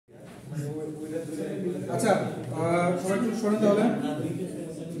আচ্ছা সবাই একটু শোনেন তাহলে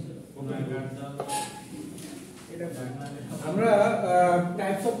আমরা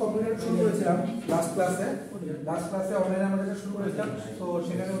টাইপস অফ কম্পিউটার শুরু করেছিলাম লাস্ট ক্লাসে অনলাইনে আমরা যেটা শুরু করেছিলাম। তো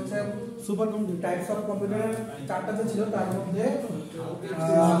সেখানে হচ্ছে super computer types of computer চারটা যে ছিল তার মধ্যে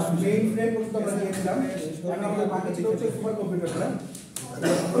মেইন ফ্রেম পর্যন্ত আমরা নিয়েছিলাম। এখন আমাদের বাকি ছিল হচ্ছে সুপার কম্পিউটারটা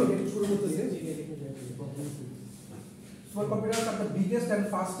শুরু করতেছি। Supercomputers are the biggest and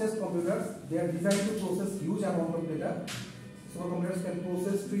fastest computers. They are designed to process huge amount of data. Supercomputers can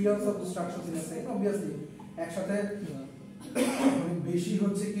process trillions of instructions in a second. Obviously, একসাথে বেশি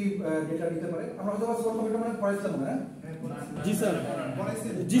হচ্ছে কি ডেটা নিতে পারে। আমরা হয়তো সুপারকম্পিউটার মানে পড়াইছিলাম না? জি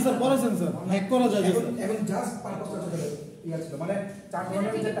স্যার পড়াইছেন স্যার। হ্যাক করা যায় স্যার। এখন জাস্ট পারপাসটা ছিল ছিল মানে চার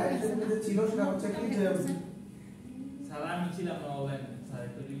ধরনের যে টাইপ ছিল সেটা হচ্ছে কি যে স্যার আমি ছিলাম না অনলাইনে স্যার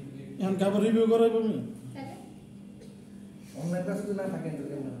একটু এখন কাবার রিভিউ করাইব আমি অনলাইন ক্লাসে তো না থাকেন তো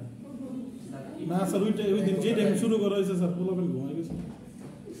না স্যার ওই দিন যে টাইম শুরু করা হয়েছে স্যার পুরোপুরি ঘুমাই গেছে।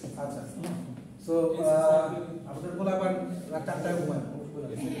 আচ্ছা সো আমাদের বলা আবার রাত 4টায় ঘুমায়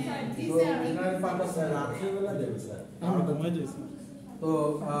তো জেনারেল পারপাস রাত্রিবেলা দেব স্যার আমি ঘুমাই যাই স্যার। তো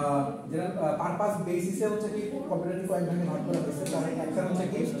জেনারেল পারপাস বেসিসে হচ্ছে কি কম্পিউটারকে কয়েক ভাগে ভাগ করা হয়েছে। তার একটা হচ্ছে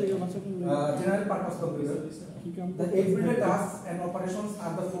কি general purpose computer. The everyday tasks and operations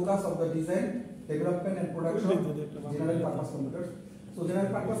are the focus of the design, development and production of general purpose computers. So general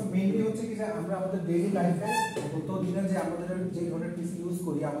purpose mainly হচ্ছে কি যে আমরা আমাদের ডেইলি লাইফে প্রতিদিন যে আমাদের যে ধরনের পিসি ইউজ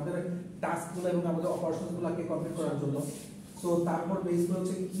করি আমাদের টাস্কগুলো এবং আমাদের অপারেশনসগুলোকে কমপ্লিট করার জন্য। সো তারপর বেস করে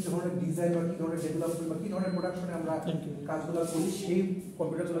হচ্ছে কি ধরনের ডিজাইন বা কি ধরনের ডেভেলপমেন্ট বা কি ধরনের প্রোডাকশনে আমরা কাজগুলো করি সেই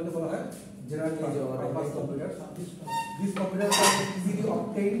কম্পিউটারগুলোকে বলা হয় general purpose computers. These computers are easily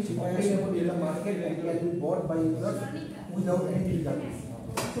obtainable in the market and can be bought by users without any difficulties.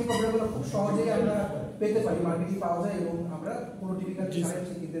 সেই কম্পিউটারগুলো খুব সহজেই আমরা পেতে পারি, মার্কেটে পাওয়া যায় এবং আমরা কোনো ডিফিকাল্টি ছাড়াই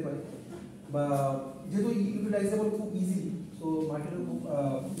কিনতে পারি বা যেহেতু ইউটিলাইজেবল খুব ইজি সো মার্কেটে খুব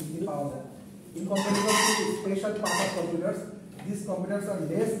ইজিলি পাওয়া যায়। In comparison to special purpose computers, these computers are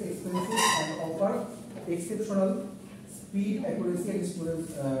less expensive and offer exceptional speed, accuracy and storage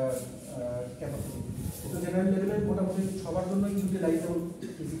capacity. So general level মোটামুটি সবার জন্য ইউটিলাইজেবল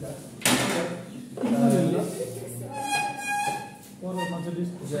পিসিটা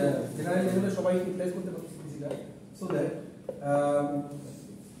জেনারেল লেভেলে সবাই ইউটিলাইজ করতে পারছে পিসিটা। সো দ্যাট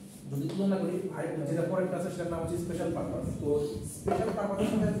যদি তুলনা করি যেটা পরের ক্লাসে সেটার নাম হচ্ছে স্পেশাল পারপাস। তো স্পেশাল পারপাসের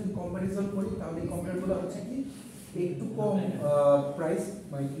সাথে যদি কম্পারিজন করি তাহলে এই কম্পিউটারগুলো হচ্ছে কি একটু কম প্রাইস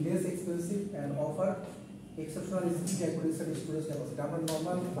মানে less expensive and offer exceptional speed, accuracy and storage capacity. আমরা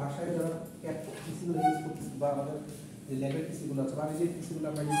নরমাল বাসায় যারা পিসিগুলো ইউজ করতেছি বা আমাদের যে ল্যাবের পিসিগুলো আছে বা যে পিসিগুলো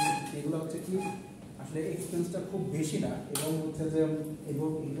আমরা ইউজ করতেছি এগুলো হচ্ছে কি আসলে এক্সপেন্সটা খুব বেশি না এবং হচ্ছে যে এবং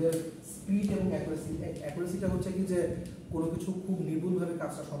এদের স্পিড এবং অ্যাকুরেসিটা হচ্ছে কি যে কোনো কিছু খুব নির্ভুলভাবে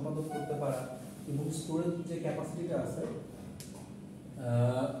কাজটা সম্পাদন করতে পারা এবং স্টোরেজ যে ক্যাপাসিটিটা আছে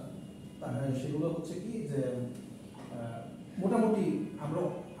সেগুলো হচ্ছে কি যে মোটামুটি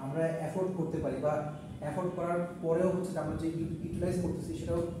আমরা এফোর্ড করতে পারি বা এফোর্ড করার পরেও হচ্ছে আমরা যে ইউটিলাইজ করতেছি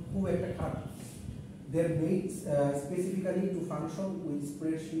সেটাও খুব একটা খারাপ। They are made specifically to function with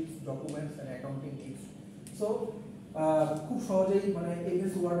spreadsheets, documents and accounting sheets. So খুব সহজেই মানে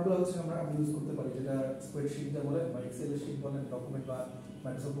এমএস ওয়ার্ডগুলো হচ্ছে আমরা ইউজ করতে পারি, যেটা স্প্রেডশিট বলেন বা এক্সেল শিট বলেন, ডকুমেন্ট বা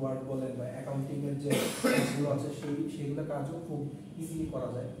মাইক্রোসফট ওয়ার্ড বলেন বা অ্যাকাউন্টিং এর যে কাজগুলো আছে সেইগুলো কাজও খুব ইজিলি করা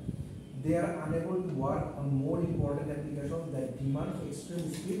যায়। They are unable to work on more important applications that demand extreme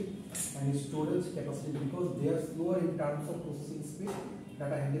speed and storage capacity because they are slower in terms of processing speed,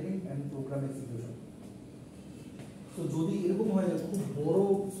 data handling and program execution. So যদি এরকম হয় যে খুব বড়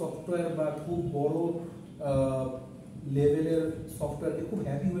software বা খুব বড় লেভেলের সফটওয়্যারকে খুব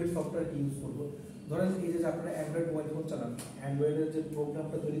হেভি ওয়েট সফটওয়্যারকে ইউজ করবো, ধরেন এই যে আপনারা অ্যান্ড্রয়েড মোবাইল ফোন চালান, অ্যান্ড্রয়েডের যে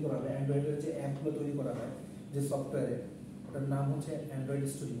প্রোগ্রামটা তৈরি করা হয়, অ্যান্ড্রয়েডের যে অ্যাপগুলো তৈরি করা হয় যে সফটওয়্যারে, ওটার নাম হচ্ছে অ্যান্ড্রয়েড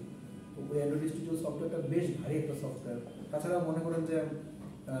স্টুডিও। তো ওই অ্যান্ড্রয়েড স্টুডিও সফটওয়্যারটা বেশ ভারী একটা সফটওয়্যার। তাছাড়া মনে করেন যে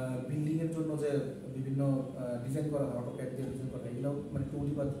বিল্ডিংয়ের জন্য যে বিভিন্ন ডিজাইন করা হয়, অটোক্যাড দিয়ে ডিজাইন করা হয়, এগুলো মানে 2D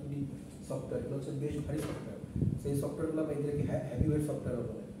বা 3D সফটওয়্যার, এগুলো হচ্ছে বেশ ভারী সফটওয়্যার। সেই সফটওয়্যারগুলো বা এদেরকে হেভিওয়েট সফটওয়্যার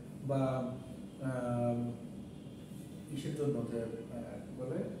বলে বা ইসের জন্য যে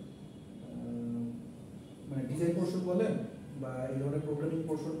বলে মানে ডিজাইন পোর্শন বলেন বা এই ধরনের প্রোগ্রামিং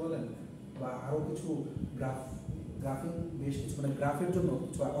পোর্শন বলেন বা আরও কিছু গ্রাফিং বেশ কিছু মানে গ্রাফের জন্য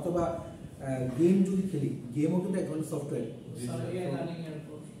কিছু, অথবা গেম যদি খেলি, গেমও কিন্তু এক ধরনের সফটওয়্যার।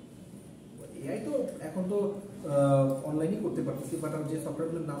 এআই তো এখন তো অনলাইনই করতে পারতেছি, বাট আমি যে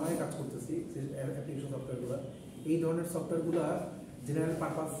সফটওয়্যারগুলো নামায় কাজ করতেছি অ্যাপ্লিকেশন সফটওয়্যারগুলো, এই ধরনের সফটওয়্যারগুলো জেনারেল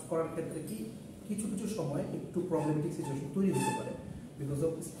পারপাস করার ক্ষেত্রে কি কিছু কিছু সময় একটু প্রবলেমেটিক সিচুয়েশন তৈরি হতে পারে বিকজ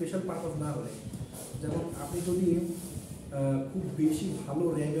অফ স্পেশাল পারপাস না হলে। যেমন আপনি যদি খুব বেশি ভালো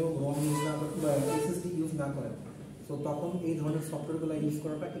র্যাম এবং রম ইউজ না বা এসএসডি ইউজ না করেন, তো তখন এই ধরনের সফটওয়্যারগুলো ইউজ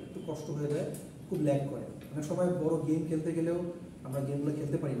করাটা একটু কষ্ট হয়ে যায়, খুব ল্যাগ করে। অনেক সময় বড় গেম খেলতে গেলেও আমরা গেমগুলো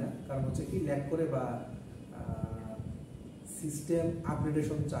খেলতে পারি না, কারণ হচ্ছে কি ল্যাগ করে বা সিস্টেম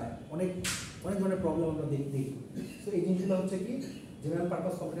আপগ্রেডেশন চায়, অনেক অনেক ধরনের প্রবলেম আমরা দেখি। তো এই জিনিসগুলো হচ্ছে কি জেনারেল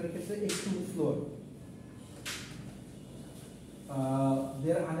পারপাস কম্পিউটারের ক্ষেত্রে একটু স্লোয়ার।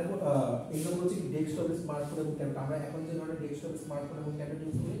 এইগুলো হচ্ছে ডেস্কটপ, স্মার্টফোন এবং ট্যাবলেট। আমরা এখন যে ধরনের ডেস্কটপ, স্মার্টফোন এবং ট্যাবলেট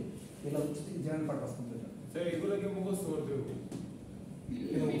ইউজ করি এগুলো হচ্ছে জেনারেল পারপাস কম্পিউটার। স্যার এগুলোকে মুখস্থ করতে হবে।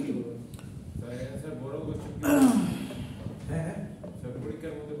 স্যার বড় কোশ্চেন হ্যাঁ হ্যাঁ স্যার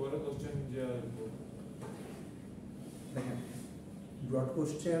পরীক্ষার মধ্যে বড় কোশ্চেন যে দেখেন, ব্রড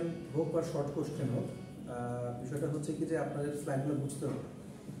কোশ্চেন হোক বা শর্ট কোশ্চেন হোক, বিষয়টা হচ্ছে কি যে আপনাদের স্লাইডগুলো বুঝতে হবে।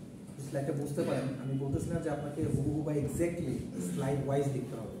 স্লাইডটা বুঝতে পারেন, আমি বলতেছিলাম যে আপনাকে হুবহু বা এক্স্যাক্টলি স্লাইড ওয়াইজ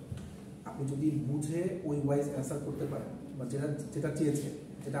লিখতে হবে। আপনি যদি বুঝে ওই ওয়াইজ অ্যান্সার করতে পারেন বা যেটা চেয়েছে,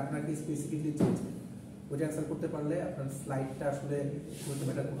 যেটা আপনাকে স্পেসিফিকলি চেয়েছে, ওইটা অ্যান্সার করতে পারলে আপনার স্লাইডটা আসলে বলতে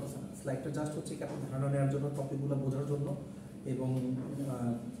ম্যাটার করতেছে না। স্লাইডটা জাস্ট হচ্ছে কি আপনার ধারণা নেওয়ার জন্য, টপিকগুলো বোঝার জন্য, এবং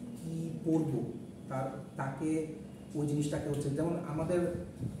কি পড়বো তাকে ওই জিনিসটাকে হচ্ছে, যেমন আমাদের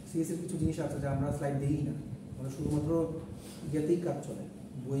সিএসের কিছু জিনিস আছে যে আমরা স্লাইড দিই না, মানে শুধুমাত্র ইয়েতেই কাজ চলে,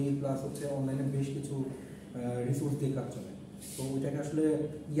 বই প্লাস হচ্ছে অনলাইনে বেশ কিছু রিসোর্স দিয়ে কাজ চলে। তো ওইটাকে আসলে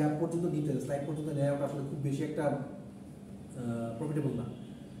পর্যন্ত দিতে, স্লাইড পর্যন্ত নেওয়াটা আসলে খুব বেশি একটা প্রফিটেবল না।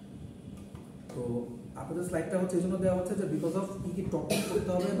 তো আপনাদের স্লাইডটা হচ্ছে এই জন্য দেওয়া হচ্ছে যে because of key key topic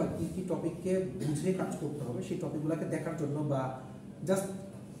করতে হবে বা কী কী টপিককে বুঝে কাজ করতে হবে, সেই টপিকগুলোকে দেখার জন্য বা জাস্ট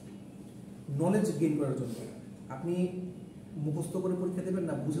নলেজ গেইন করার জন্য। আপনি মুখস্থ করে পরীক্ষা দেবেন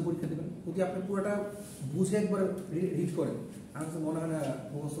না বুঝে পরীক্ষা দেবেন, যদি আপনি পুরোটা বুঝে একবার রিড করেন, আমার কাছে মনে হয় না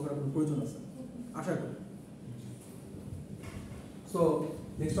মুখস্থ করার কোনো প্রয়োজন আছে, আশা করি। সো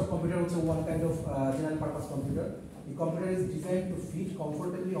ডেস্কটপ কম্পিউটার হচ্ছে one kind of general purpose computer. The computer is designed to fit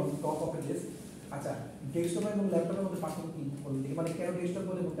comfortably on top of a desk. আচ্ছা, ডেস্কটপ এবং ল্যাপটপের মধ্যে পার্থক্য কি বলতে, মানে কেন ডেস্কটপ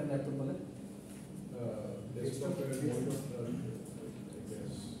বলে এবং কেন ল্যাপটপ বলে? ডেস্কটপের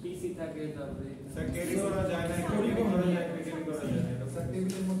পিসি থাকে, তারপরে স্যার ক্যারি করা যায় না, ক্যারি করা যায় না, স্যার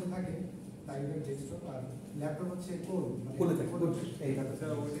টেবিলের মধ্যে থাকে, তাই ডেস্কটপ। আর ল্যাপটপ হচ্ছে কোলে থাকে, এই থাকে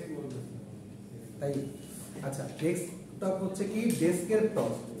স্যার ওইটাই বলতেছি। তাই। আচ্ছা, ডেস্কটপ হচ্ছে কি ডেস্কের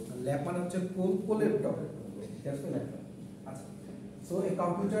টপ, ল্যাপ মানে হচ্ছে কোলের top. That's the laptop. So a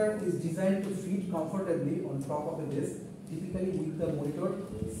computer is designed to fit comfortably on top of a desk, typically with the monitor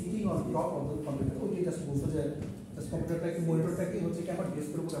sitting on top of the computer. So it just বলছে যে কম্পিউটারটাকে মনিটরটাকে হচ্ছে কি আমার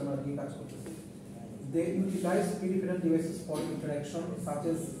ডেস্কের উপর আমরা দিয়ে কাজ করতেছি। They utilize peripheral devices for interaction such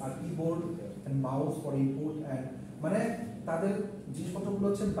as a keyboard and mouse for input, and মানে তাদের জিনিসপত্রগুলো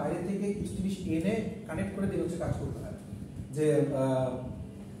হচ্ছে বাইরে থেকে কিছু জিনিস এনে কানেক্ট করে দিয়ে হচ্ছে কাজ করতে হয়। যে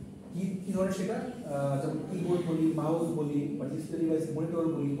কি ধরে সেটা, যেমন কিবোর্ড বলি, মাউস বলি, বা ডিসপ্লে ডিভাইস,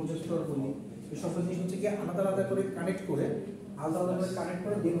 মনিটর বলি, প্রজেক্টর বলি, এই সব জিনিস হচ্ছে কি আলাদা আলাদা করে কানেক্ট করে, আলাদা আলাদা করে কানেক্ট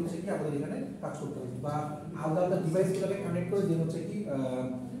করে দিয়ে হচ্ছে কি আমাদের এখানে কাজ করতে হবে, বা আলাদা আলাদা ডিভাইসগুলোকে কানেক্ট করে দিয়ে হচ্ছে কি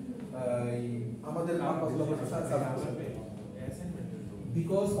আমাদের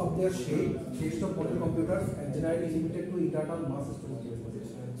because of their shape, desktop model computers are generally limited to internal mass storage.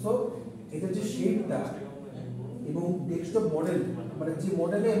 So এদের যে শেপটা এবং ডেস্কটপ মডেল, মানে যে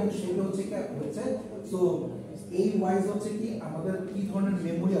মডেলে এবং শেপে হচ্ছে কি হচ্ছে, সো এই ওয়াইজ হচ্ছে কি আমাদের কি ধরনের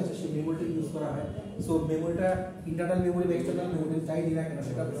মেমোরি আছে সেই মেমোরিটা ইউজ করা হয়। সো মেমোরিটা ইন্টারনাল মেমোরি বা এক্সটারনাল মেমোরি যাই দিই না কেন,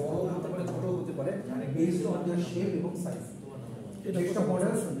 সেটা বড় হতে পারে, ছোট হতে পারে, বেসড অন দেয়ার শেপ এবং size. Desktop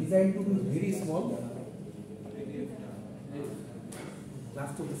models design two be very small.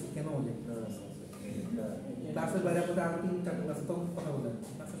 Last তো কেন বলে ক্লাসের বাইরে আপনাদের আরো 3-4 ক্লাসে তখন কথা বলেন,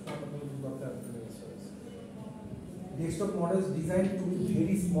 ক্লাসের দরকার। Desktop models designed to be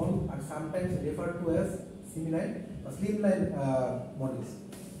very small and sometimes referred to as slimline models.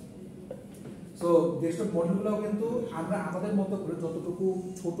 So desktop মডেলগুলো কিন্তু আমরা আমাদের মতো করে যতটুকু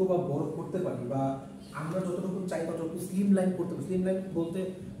ছোট বা বড় করতে পারি, বা আমরা যতটুকু চাই ততটুকু স্লিম লাইন করতে পারি। স্লিম লাইন বলতে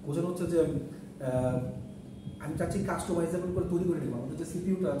বোঝানো হচ্ছে যে আমি চাচ্ছি কাস্টমাইজেবল করে তৈরি করে নেব। আমাদের যে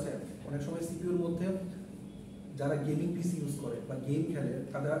সিপিইউটা আছে, অনেক সময় সিপিইউর মধ্যে যারা গেমিং পিসি ইউজ করে বা গেম খেলে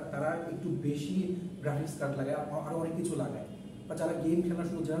তারা একটু বেশি গ্রাফিক্স কার্ড লাগায়, আরও অনেক কিছু লাগায়, বা যারা গেম খেলা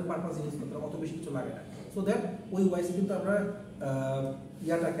শুধু জেনারেল পারপাস ইউজ করে তারা অত বেশি কিছু লাগে না। সো দ্যাট ওই ওয়াইজে কিন্তু আমরা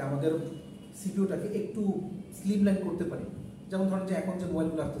ইয়াটাকে আমাদের সিপিইউটাকে একটু স্লিম লাইন করতে পারি। যেমন ধরেন যে এখন যে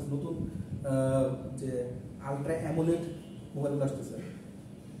মোবাইলগুলো আসতেছে নতুন, যে আলট্রা অ্যামোলেড মোবাইলগুলো আসতেছে,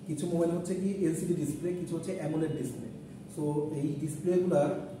 কিছু মোবাইল হচ্ছে কি এলসিডি ডিসপ্লে, কিছু হচ্ছে অ্যামোলেড ডিসপ্লে। সো এই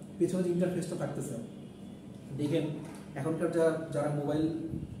ডিসপ্লেগুলোর পেছনে যে ইন্টারফেসটা থাকতেছে, দেখেন এখনকার যারা মোবাইল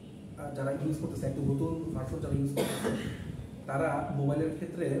যারা ইউজ করতেছে, একটু নতুন ভার্সন যারা ইউজ করতেছে, তারা মোবাইলের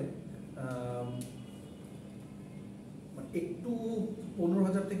ক্ষেত্রে একটু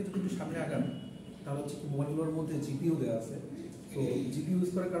 15,000 থেকে যদি একটু সামনে আগান তাহলে হচ্ছে মোবাইলগুলোর মধ্যে জিপিইউ দেওয়া আছে। তো জিপিইউ ইউজ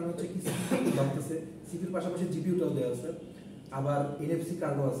করার কারণে হচ্ছে কি সিপিইউ লাগতেছে, সিপিইউর পাশাপাশি জিপিইউটাও দেওয়া আছে। আবার এনএফসি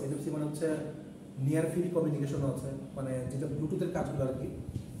কার্ডও আছে। এনএফসি মানে হচ্ছে নিয়ার ফিল্ড কমিউনিকেশনও আছে, মানে যেটা ব্লুটুথের কাজগুলো আর কি,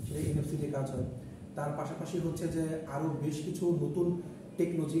 সেটা এনএফসি দিয়ে কাজ হয়। তার পাশাপাশি হচ্ছে যে আরও বেশ কিছু নতুন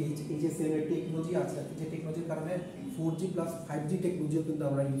টেকনোলজি, এই যে সেলের টেকনোলজি আছে, যে টেকনোলজির কারণে 4G প্লাস 5G টেকনোলজিও কিন্তু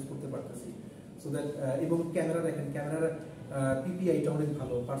আমরা ইউজ করতে পারতেছি। সো দ্যাট এবং ক্যামেরা দেখেন, ক্যামেরার পিপিআইটা অনেক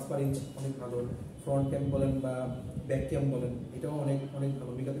ভালো, পার্স পার ইঞ্চ অনেক ভালো, ফ্রন্ট ক্যাম বলেন বা ব্যাক ক্যাম বলেন, এটাও অনেক অনেক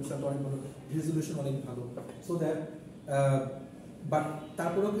ভালো, মেগাপিক্সেলটা অনেক ভালো, রেজলিউশন অনেক ভালো। সো দ্যাট বাট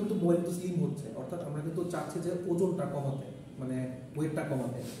তারপরেও কিন্তু মোবাইল তো স্লিম হচ্ছে, অর্থাৎ আমরা কিন্তু চাচ্ছি যে ওজনটা কমাতে, মানে ওয়েটটা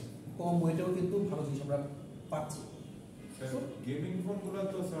কমাতে, কম ওয়েটেও কিন্তু ভালো জিনিস আমরা পাচ্ছি। গেমিং ফোনগুলো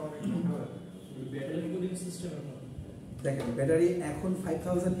তো অনেক ব্যাটারি কুলিং সিস্টেম দেখেন ব্যাটারি এখন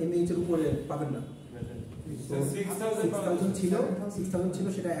 5000 mAh এর উপরে পাবেন না। 6000 ছিল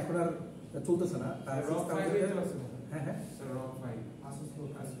সেটা এখন আর চলতেছে না। হ্যাঁ হ্যাঁ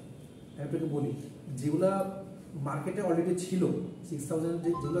আপনাকে বলি, যেগুলা মার্কেটে অলরেডি ছিল 6000,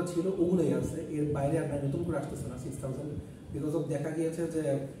 যেগুলো ছিল ওগুলোই আছে, এর বাইরে আর নতুন করে আসতেছে না 6000, বিকজ অফ দেখা গিয়েছে যে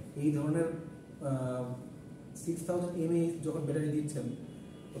এই ধরনের 6000 mAh যখন ব্যাটারি দিচ্ছেন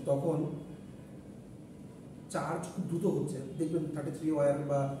তো তখন চার্জ খুব দ্রুত হচ্ছে, দেখবেন 33 ওয়্যার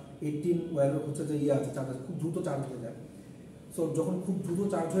বা 18 ওয়্যার হচ্ছে যে আছে চার্জ, খুব দ্রুত চার্জ হয়ে যায়। সো যখন খুব দ্রুত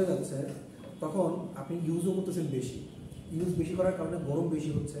চার্জ হয়ে যাচ্ছে তখন আপনি ইউজও করতেছেন বেশি, ইউজ বেশি করার কারণে গরম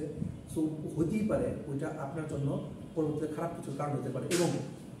বেশি হচ্ছে। সো হতেই পারে ওইটা আপনার জন্য পরবর্তীতে খারাপ কিছু কারণ হতে পারে, এবং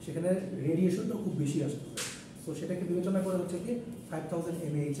সেখানে রেডিয়েশনটা খুব বেশি আসতেছে। সো সেটাকে বিবেচনা করে হচ্ছে কি 5000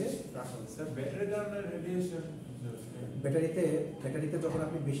 mAh রাখা হচ্ছে। ব্যাটারির কারণে রেডিয়েশন, ব্যাটারিতে যখন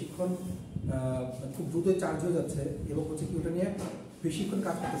আপনি বেশিক্ষণ খুব দ্রুত চার্জ হয়ে যাচ্ছে এবং হচ্ছে কি ওটা নিয়ে বেশিক্ষণ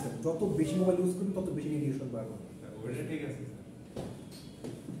কাজ করতেছেন, যত বেশি মোবাইল ইউজ করবেন তত বেশি রেডিয়েশন বাড়বে। ওটা ঠিক আছে।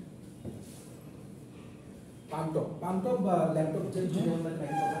 palm-top বা ল্যাপটপ যে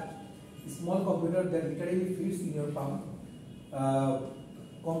small computer that literally fits in your palm.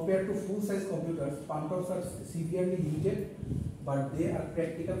 Compared to full-size computers, palm-tops are severely limited, but they are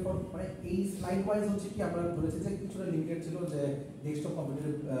practical for, মানে এই স্লাইড ওয়াইজ হচ্ছে কি আমরা বলেছি যে কিছুটা লিমিটেড ছিল যে ডেস্কটপ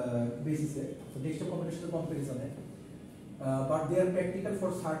কম্পিউটারের বেসিসে, তো ডেস্কটপ কম্পিউটারের সাথে কম্পারিজনে, but they are practical for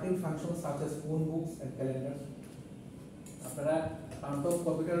certain functions such as phone books and calendars. আপনারা palm-top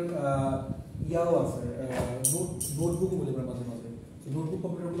কম্পিউটার ইয়াও আছে, নোটবুক বলে আমরা মাঝে মাঝে, নোটবুক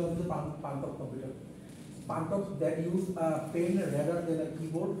কম্পিউটারগুলো হচ্ছে palm-top computer. Palm-tops that use a pen rather than a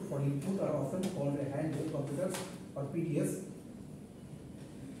keyboard for input are often called handheld computers or PDS.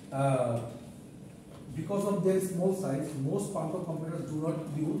 Because of their small size, most palm-top computers do not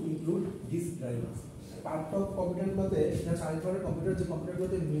include disk drivers. Palm-top কম্পিউটারগুলোতে এটা চালিত করার computer, যে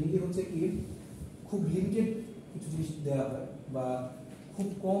কম্পিউটারগুলোতে mainly হচ্ছে কি খুব limited কিছু জিনিস দেওয়া হয়, বা খুব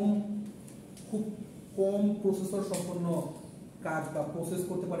কম প্রসেসর সম্পন্ন কাজ বা প্রসেস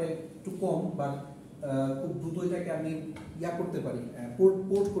করতে পারে একটু কম, বা খুব দ্রুত এটাকে আমি করতে পারি,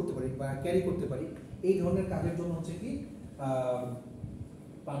 পোর্ট করতে পারি বা ক্যারি করতে পারি, এই ধরনের কাজের জন্য হচ্ছে কি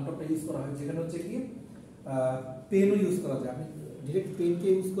palm-topটা ইউজ করা হয়। যেখানে হচ্ছে কি পেনও ইউজ করা যায়, আপনি ডিরেক্ট পেনকে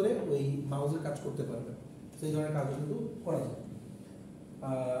ইউজ করে ওই মাউসের কাজ করতে পারবেন, সেই ধরনের কাজও কিন্তু করা যায়।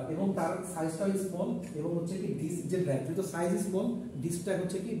 এবং তার সাইজটাও স্মল, এবং হচ্ছে কি ডিস্ক যে ড্রাইভ, যেহেতু সাইজ স্মল, ডিস্কটা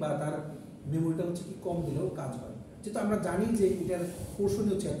হচ্ছে কি বা তার মেমোরিটা হচ্ছে কি কম দিলেও কাজ হয়, যেহেতু আমরা জানি যে এটার পোর্শন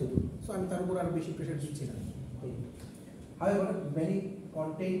হচ্ছে এতদূর, সো আমি তার উপর আরো বেশি প্রেশার দিচ্ছি না। However, many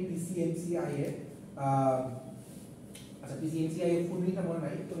contain PCMCIA, আচ্ছা PCMCIA ফুল মিনিংটা মনে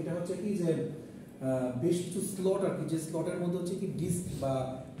নাই, তো এটা হচ্ছে কি যে বেশ কিছু স্লট আর কি, যে স্লটের মধ্যে হচ্ছে কি ডিস্ক বা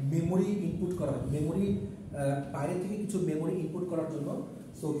মেমোরি ইনপুট করা হয়, মেমোরি বাইরে থেকে কিছু মেমোরি ইনপুট করার জন্য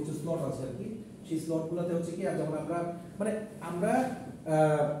সো কিছু স্লট আছে আর কি। সেই স্লটগুলোতে হচ্ছে কি যেমন আমরা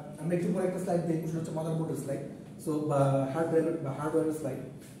একটু পরে একটা স্লাইড দেখবো, সেটা হচ্ছে মাদারবোর্ডের স্লাইড, সো বা হার্ডওয়্যারের স্লাইড।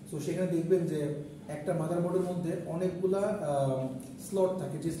 সো সেখানে দেখবেন যে একটা মাদারবোর্ডের মধ্যে অনেকগুলা স্লট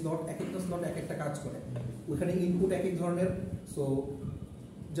থাকে, যে স্লট এক একটা স্লট এক একটা কাজ করে, ওইখানে ইনপুট এক এক ধরনের। সো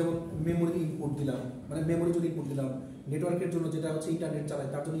যেমন মেমোরি ইনপুট দিলাম, মানে মেমোরি যদি ইনপুট দিলাম, নেটওয়ার্কের জন্য যেটা হচ্ছে ইন্টারনেট চালায়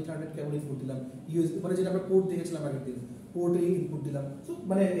তার জন্য ইন্টারনেট কেবল ইনপুট দিলাম, ইউএসবি মানে যেটা আমরা পোর্ট দেখেছিলাম আগের দিন, পোর্টে ইনপুট দিলাম। সো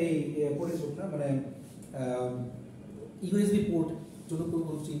মানে এই পোর্টে না মানে ইউএসবি পোর্ট জন্য কোনো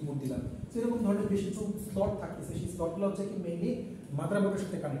কিছু ইনপুট দিলাম, সেরকম ধরনের বেশ কিছু স্লট থাকতেছে। সেই স্লটগুলো হচ্ছে কি মেইনলি মাদারবোর্ডের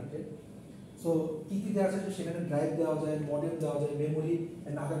সাথে কানেক্টেড। সো কি দেওয়া আছে সেখানে ড্রাইভ দেওয়া যায়, মডেম দেওয়া যায়, memory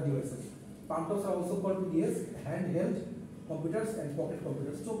and other devices. Palm-tops are also called PDS, handheld computers and pocket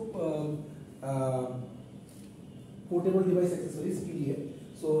computers. So portable device accessories PDA.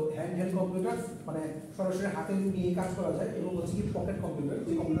 So handheld computers মানে সরাসরি হাতে নিয়ে কাজ করা যায়, এবং হচ্ছে কি পকেট কম্পিউটার,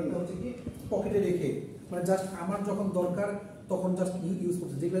 যে কম্পিউটারটা হচ্ছে কি পকেটে রেখে মানে জাস্ট আমার যখন দরকার তখন জাস্ট ইউজ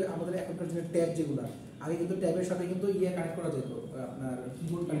করছে, যেগুলো আমাদের এখনকার দিনের ট্যাব যেগুলো, আগে কিন্তু ট্যাবের সাথে কিন্তু কানেক্ট করা যেত, আপনার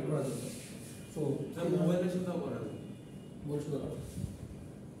কিবোর্ড কানেক্ট করা যেত। সো মোবাইলের সাথেও করা যায়,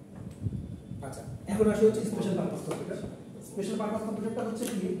 আচ্ছা এখন আসি হচ্ছে special purpose computer. Special purpose কম্পিউটারটা হচ্ছে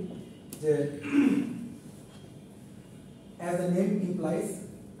কি যে as the name implies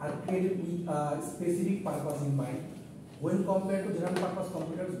are created with a specific purpose in mind. When compared to general purpose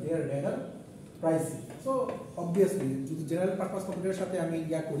computers they are rather pricey. So obviously যদি জেনারেল পারপাস কম্পিউটারের সাথে আমি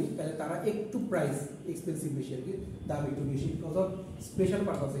করি তাহলে তারা একটু প্রাইস এক্সপেন্সিভ বেশি আর কি, দাম একটু বেশি, বিকজ অফ স্পেশাল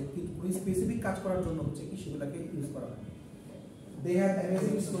পারপাসে স্পেসিফিক কাজ করার জন্য হচ্ছে কি সেগুলোকে ইউজ করা হয়। They have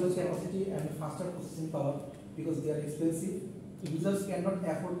amazing storage capacity and faster processing power because they are expensive. Users cannot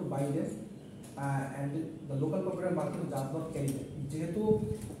afford to buy them, and the local computer market does not carry them. যেহেতু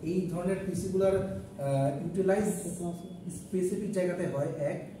এই ধরনের পিসিগুলোর ইউটিলাইজ স্পেসিফিক জায়গাতে হয়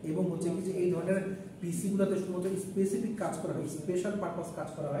এক, এবং হচ্ছে কি যে এই ধরনের পিসিগুলোতে শুধুমাত্র স্পেসিফিক কাজ করা হয়, স্পেশাল পারপাস কাজ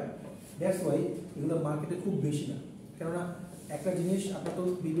করা হয়, দ্যাটস ওয়াই এগুলো মার্কেটে খুব বেশি না। কেননা একটা জিনিস আপনার তো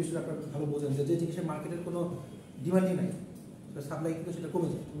বিবেচনা আপনার ভালো বোঝেন যে জিনিসের মার্কেটের কোনো ডিমান্ডই নাই, সাপ্লাই কিন্তু সেটা কমে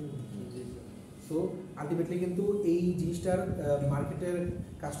যায়। সো আলটিমেটলি কিন্তু এই জিনিসটার মার্কেটের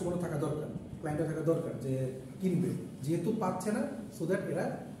কাস্টমারও থাকা দরকার, ক্লায়েন্টও থাকা দরকার যে কিনবে, যেহেতু পাচ্ছে না সো দ্যাট এরা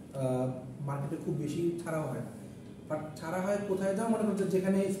মার্কেটে খুব বেশি ছাড়াও হয়। বাট ছাড়া হয় কোথায় যাও মনে করছে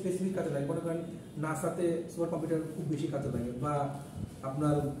যেখানে স্পেসিফিক কাজে লাগে, মনে করেন নাসাতে সুপার কম্পিউটার খুব বেশি কাজে লাগে, বা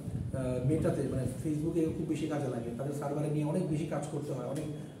আপনার মেটাতে মানে ফেসবুকে খুব বেশি কাজে লাগে, তাদের সার্ভারে নিয়ে অনেক বেশি কাজ করতে হয়, অনেক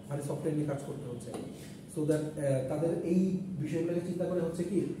মানে সফটওয়্যার নিয়ে কাজ করতে হচ্ছে। সো দ্যাট তাদের এই বিষয়গুলোকে চিন্তা করে হচ্ছে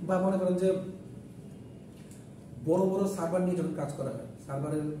কি, বা মনে করেন যে বড় বড় সার্ভার নিয়ে যখন কাজ করা হয়,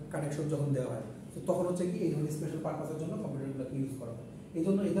 সার্ভারের কানেকশন যখন দেওয়া হয়, তো তখন হচ্ছে কি এই ধরনের স্পেশাল পারপাসের জন্য কম্পিউটারগুলোকে ইউজ করা হয়, এই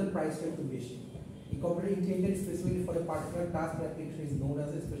জন্য এদের প্রাইসটা একটু বেশি। এই computer intended specifically for a particular task বা application is known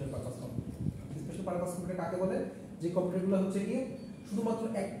as a special purpose computer. Special purpose computer কাকে বলে? যে কম্পিউটারগুলো হচ্ছে কি শুধুমাত্র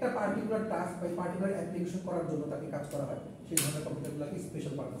একটা পার্টিকুলার টাস্ক বা পার্টিকুলার অ্যাপ্লিকেশন করার জন্য তাকে কাজ করা হয়, সেই ধরনের কম্পিউটারগুলোকে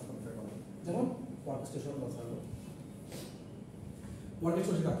স্পেশাল পারপাস কম্পিউটার বলে। যেমন ওয়ার্কস্টেশন বা সার্ভার।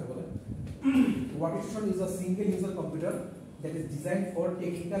 ওয়ার্কস্টেশন কাকে বলে? Workstation is a single user computer that is designed for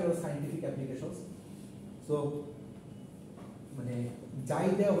technical or scientific applications. So মানে যাই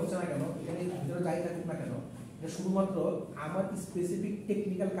দেওয়া হচ্ছে না কেন, এখানে ভিতরে যাই থাকুক না কেন, এটা শুধুমাত্র আমার স্পেসিফিক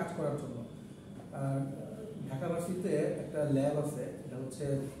টেকনিক্যাল কাজ করার জন্য। ঢাকা ভার্সিটিতে একটা ল্যাব আছে, এটা হচ্ছে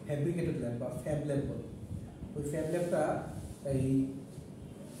ফ্যাব্রিকেটেড ল্যাব বা ফ্যাব ল্যাব বলে। ওই ফ্যাব ল্যাবটা এই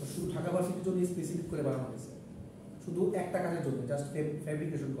শুধু ঢাকা ভার্সিটির জন্য স্পেসিফিক করে বানানো হয়েছে, শুধু একটা কাজের জন্য, জাস্ট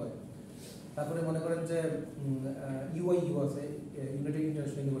ফ্যাব্রিকেশন করে। তারপরে মনে করেন যে ইউআইইউ আছে, ইউনাইটেড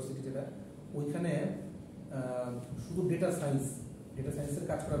ইন্টারন্যাশনাল ইউনিভার্সিটি, যেটা ওইখানে শুধু ডেটা সায়েন্সের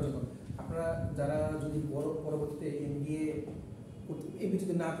কাজ করার জন্য। আপনারা যারা যদি পরবর্তীতে এমবিএ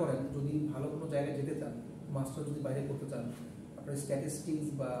যদি না করেন, যদি ভালো কোনো জায়গায় যেতে চান, মাস্টার যদি বাইরে করতে চান, আপনার স্ট্যাটিস্টিক্স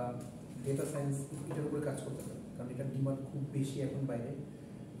বা ডেটা সায়েন্স এটার উপরে কাজ করতে চান, কারণ এটার ডিমান্ড খুব বেশি এখন বাইরে,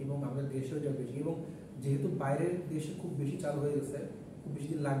 এবং আমাদের দেশেও এটা বেশি, এবং যেহেতু বাইরের দেশে খুব বেশি চালু হয়ে গেছে, খুব বেশি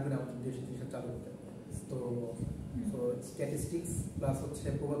দিন লাগবে না আমাদের দেশে জিনিসটা চালু করতে। তো স্ট্যাটিস্টিক্স প্লাস হচ্ছে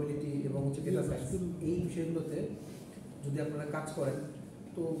প্রবাবিলিটি এবং হচ্ছে ডেটা সায়েন্স, এই বিষয়গুলোতে যদি আপনারা কাজ করেন,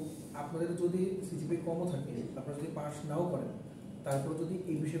 তো আপনাদের যদি সিজিপিএ কমও থাকে, আপনারা যদি পাস নাও করেন, তারপর যদি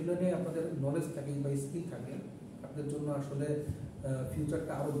এই বিষয়গুলো নিয়ে আপনাদের নলেজ থাকে বা স্কিল থাকে, আপনাদের জন্য আসলে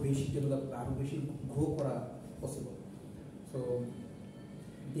ফিউচারটা আরও বেশি ডেভেলপ, আরও বেশি গ্রো করা পসিবল। সো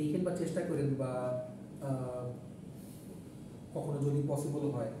দেখেন বা চেষ্টা করেন, বা কখনো যদি পসিবল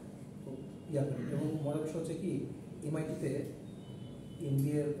হয় তো ইয়া করেন। এবং মজার বিষয় হচ্ছে কি, এমআইটিতে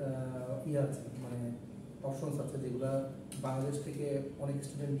এমবিএর আছে, মানে অপশনস আছে, যেগুলো বাংলাদেশ থেকে অনেক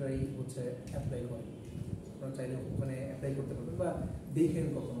স্টুডেন্টরাই হচ্ছে অ্যাপ্লাই করে। আপনারা চাইলে ওখানে অ্যাপ্লাই করতে পারবেন, বা দেখেন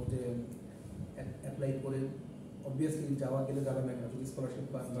কখনো যে অ্যাপ্লাই করে অবভিয়াসলি যাওয়া গেলে যাবেন না, যদি স্কলারশিপ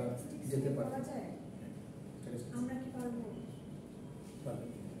পান বা যেতে পারবেন।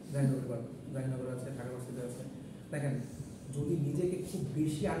 জাহাঙ্গীরনগর আছে, ঢাকা ভার্সিটি আছে। দেখেন, যদি নিজেকে খুব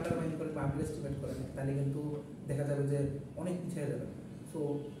বেশি আন্ডারমাইন করেন বা আন্ডার এস্টিমেট করেন, তাহলে কিন্তু দেখা যাবে যে অনেক পিছিয়ে যাবে। সো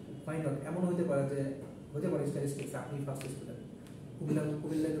ফাইন নট এমন হতে পারে যে স্ট্যাটিস্টিক্স আপনি ফার্স্ট স্টুডেন্ট,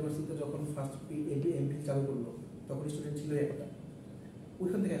 কুমিল্লা ইউনিভার্সিটিতে যখন ফার্স্ট এমপি চালু করলো, তখন স্টুডেন্ট ছিল একটা,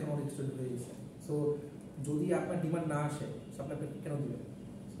 ওইখান থেকে এখন অনেক স্টুডেন্ট হয়ে গেছে। সো যদি আপনার ডিমান্ড না আসে, আপনি কেন দেবেন?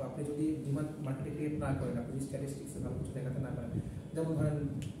 সো আপনি যদি ডিমান্ড মার্কেটে ক্রিয়েট না করেন, আপনি যদি স্ট্যাটিস্টিক্সে ভালো কিছু দেখাতে না পারেন, যেমন ধরেন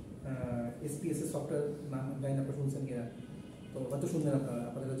এসপিএস এর সফটওয়্যার নাম জানি না, আপনার শুনছেন কিনা, তো হয়তো শুনবেন আপনারা,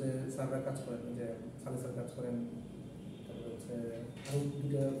 আপনাদের যে সার্ভার কাজ করেন, যে সার্ভিসার কাজ করেন, তারপরে হচ্ছে আরও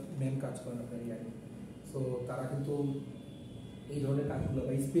দুটো ম্যাম কাজ করেন আপনার ইয়ারে। সো তারা কিন্তু এই ধরনের কাজগুলো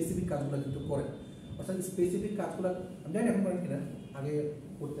বা স্পেসিফিক কাজগুলো কিন্তু করেন। অর্থাৎ স্পেসিফিক কাজগুলো আমি জানি এখন করেন কিনা, আগে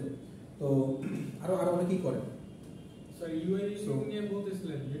করতেন। তো আরো অনেকেই করে। স্যার ইউআই নিয়ে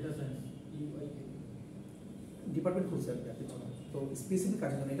বলতেছিলেন ডেটা সায়েন্স ইউআই ডিপার্টমেন্ট খুলছে একটা পিছনে, তো স্পেসিফিক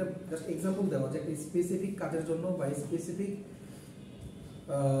কাজের জন্য এটা জাস্ট এক্সাম্পল দেওয়া যে একটা স্পেসিফিক কাজের জন্য বা স্পেসিফিক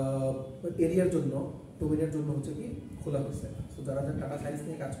এরিয়ার জন্য ডোমেনের জন্য হচ্ছে কি খোলা হয়েছে। তো যারা ডাটা সায়েন্স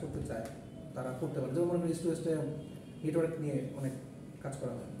নিয়ে কাজ করতে চায় তারা করতে পারে। যেমন মনে করেন স্টুডেন্টে নেটওয়ার্ক নিয়ে অনেক কাজ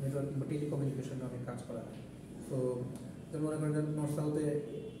করা হয়, নেটওয়ার্ক কিংবা টেলিকমিউনিকেশন নিয়ে অনেক কাজ করা হয়। তো যেমন মনে করেন নর্থ সাউথে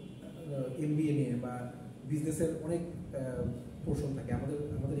এমবিএ নিয়ে বা বিজনেসের অনেক পোর্শন থাকে।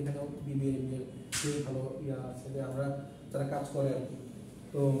 আমাদের এখানেও বিবিএ নিয়ে ভালো ইয়া আছে যে আমরা যারা কাজ করে আর কি।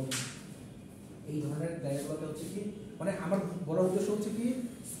 তো এই ধরনের জায়গাগুলোতে হচ্ছে কি মানে আমার বলার উদ্দেশ্য হচ্ছে কি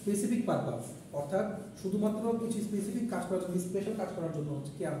স্পেসিফিক পারপাস, অর্থাৎ শুধুমাত্র কিছু স্পেসিফিক কাজ করার জন্য, স্পেশাল কাজ করার জন্য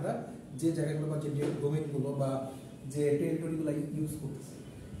হচ্ছে কি আমরা যে জায়গাগুলো বা যে ডোমেইনগুলো বা যে টেরিটরিগুলো ইউজ করতেছি।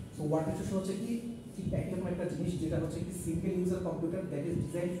 সো ওয়ার্কস্টেশন হচ্ছে কি ঠিক একরকম একটা জিনিস যেটা হচ্ছে কি single user computer that is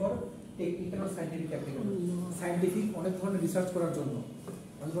design for technical R scientific application. Scientific অনেক ধরনের রিসার্চ করার জন্য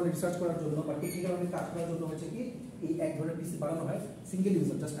বা টেকনিক্যাল অনেক কাজ করার জন্য হচ্ছে কি এই এক ধরনের পিসি বানানো হয় সিঙ্গেল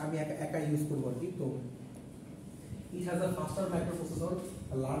ইউজার, জাস্ট আমি একা ইউজ করবো আর কি। তো it has a faster microprocessor,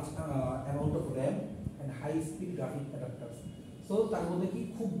 a large amount of RAM and high speed graphic adapters. So তার মধ্যে কি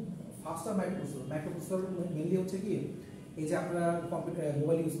খুব ফাস্টার মাইক্রোপ্রসেসর মেনলি হচ্ছে কি এই যে আপনারা কম্পিউটার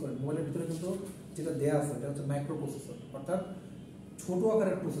মোবাইল ইউজ করেন, মোবাইলের ভিতরে কিন্তু যেটা দেয়া আছে এটা হচ্ছে মাইক্রোপ্রসেসর, অর্থাৎ ছোট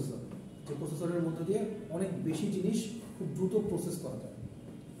আকারের প্রসেসর, যে প্রসেসরের মধ্যে দিয়ে অনেক বেশি জিনিস খুব দ্রুত প্রসেস করা যায়।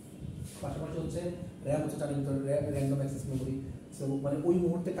 পাশাপাশি হচ্ছে র্যাম হচ্ছে তার ভিতরে র্যান্ডম অ্যাক্সেস মেমোরি, সো মানে ওই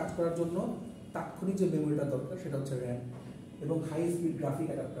মুহূর্তে কাজ করার জন্য তাৎক্ষণিক যে মেমোরিটা দরকার সেটা হচ্ছে র্যাম, এবং high speed graphic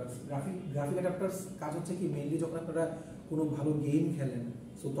adopters. Graphic adopters কাজ হচ্ছে কি মেইনলি যখন আপনারা কোনো ভালো গেম খেলেন,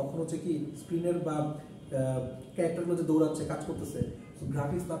 সো তখন হচ্ছে কি স্ক্রিনের বা ক্যারেক্টারগুলো যে দৌড়াচ্ছে কাজ করতেছে, সো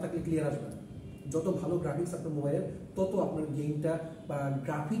গ্রাফিক্স না থাকলে ক্লিয়ার আসবে না। যত ভালো গ্রাফিক্স আপনার মোবাইলের তত আপনার গেমটা বা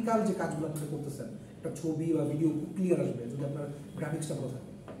গ্রাফিক্যাল যে কাজগুলো আপনি করতেছেন একটা ছবি বা ভিডিও খুব ক্লিয়ার আসবে যদি আপনার গ্রাফিক্সটা ভালো থাকে।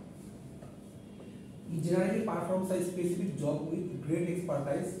 It generally performs a specific job with great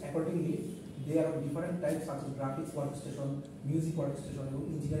expertise. Accordingly, there are different types such as graphics workstation, music workstation, and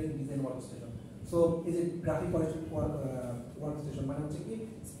engineering design workstation. So, is it graphic workstation? মানে হচ্ছে কি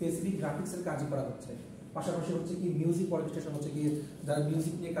specific গ্রাফিক্সের কাজ করা হচ্ছে। পাশাপাশি হচ্ছে কি মিউজিক ওয়ার্কস্টেশন হচ্ছে কি যারা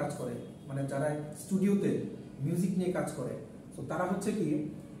মিউজিক নিয়ে কাজ করে, মানে যারা স্টুডিওতে মিউজিক নিয়ে কাজ করে, তো তারা হচ্ছে কি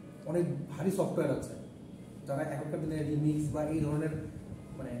অনেক ভারী সফটওয়্যার আছে যারা এখনকার দিনে রিমিক্স বা এই ধরনের,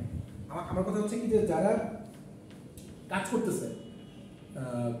 মানে আমার কথা হচ্ছে কি যে যারা কাজ করতেছে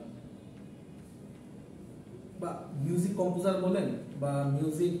বা মিউজিক কম্পোজার বলেন বা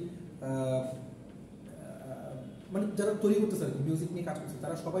মিউজিক মানে যারা তৈরি করতেছে আর কি মিউজিক নিয়ে কাজ করছে,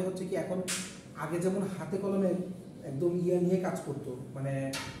 তারা সবাই হচ্ছে কি এখন আগে যেমন হাতে কলমে একদম নিয়ে কাজ করতো, মানে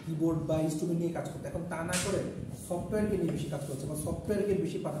কিবোর্ড বা ইনস্ট্রুমেন্ট নিয়ে কাজ করতো, এখন তা না করে সফটওয়্যারকে নিয়ে বেশি কাজ করছে বা সফটওয়্যারকে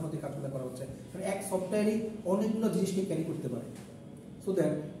বেশি প্রাধান্য দিয়ে কাজগুলো করা হচ্ছে। মানে এক সফটওয়্যারই অনেকগুলো জিনিসকে ক্যারি করতে পারে। সো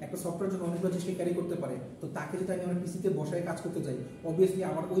দ্যাট একটা সফটওয়্যার যখন অনেকগুলো জিনিসকে ক্যারি করতে পারে, তো তাকে যদি আমি আমার পিসিতে বসায় কাজ করতে চাই, অবভিয়াসলি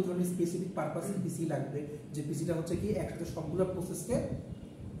আমার ওই ধরনের স্পেসিফিক পারপাসের পিসি লাগবে যে পিসিটা হচ্ছে কি একসাথে সবগুলো প্রসেসকে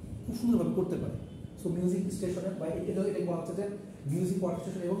খুব সুন্দরভাবে করতে পারে। সো মিউজিক স্টেশনের বা এটা বলা হচ্ছে যে মিউজিক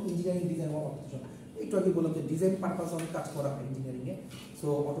ওয়ার্কস্টেশন এবং ইঞ্জিনিয়ারিং ডিজাইন ওয়ার্কস্টেশন। একটু আগে বললাম যে ডিজাইন পারপাসে অনেক কাজ করা হয় ইঞ্জিনিয়ারিংয়ে, সো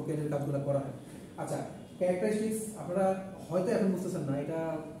অটোক্যাডের কাজগুলো করা হয়। আচ্ছা, ক্যারেক্টারিস্টিক্স আপনারা হয়তো এখন বুঝতেছেন না, এটা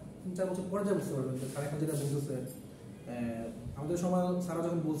 3-4 বছর পরে যা বুঝতে পারবেন। স্যার এখন যেটা বুঝতেছে, আমাদের সময় স্যারা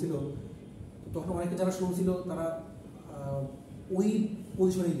যখন বলছিল তখন অনেকে যারা শুনছিল তারা ওই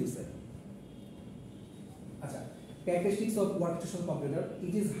পজিশনেই গেছে। আচ্ছা, characteristics of workstation computer.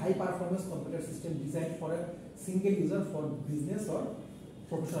 It is high performance computer system designed for a single user for business or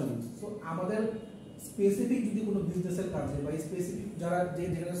professional use. So আমাদের স্পেসিফিক যদি কোনো বিজনেসের কাজে বা স্পেসিফিক যারা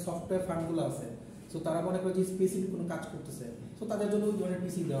যেখানে সফটওয়্যার ফার্মগুলো আছে, সো তারা মনে করে যে স্পেসিফিক কোনো কাজ করতেছে, সো তাদের জন্য ওই ধরনের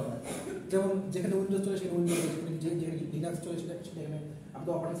পিসি দেওয়া হয়। যেমন যেখানে উইন্ডোজ চলে সেখানে উইন্ডোজ, যেখানে লিনাক্স চলে সেখানে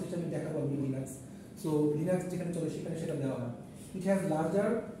আপনাদের অপারেটিং সিস্টেমে দেখাবো আমি লিনাক্স, সো লিনাক্স যেখানে চলে সেখানে সেটা দেওয়া হয়। It has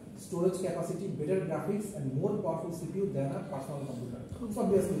larger storage capacity, better graphics and more powerful CPU than a personal computer. So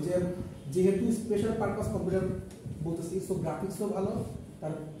obviously যেহেতু স্পেশাল পারপাস কম্পিউটার বলতেছি, সো গ্রাফিক্সও ভালো,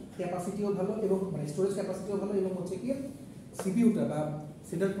 তার ক্যাপাসিটিও ভালো এবং মানে স্টোরেজ ক্যাপাসিটিও ভালো, এবং হচ্ছে কি সিপিইউটা বা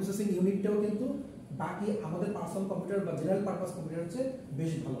সেন্ট্রাল প্রসেসিং ইউনিটটাও কিন্তু বাকি আমাদের পার্সোনাল কম্পিউটার বা জেনারেল পারপাস কম্পিউটার হচ্ছে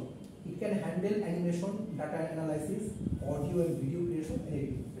বেশ ভালো। It can handle animation, data analysis, audio and video creation,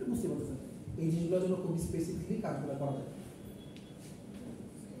 editing. এটা বুঝতে পারতেছেন এই জিনিসগুলোর জন্য খুবই স্পেসিফিকলি কাজগুলো করা যায়।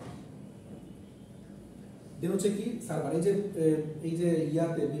 দেন হচ্ছে কি সার্ভার, এই যে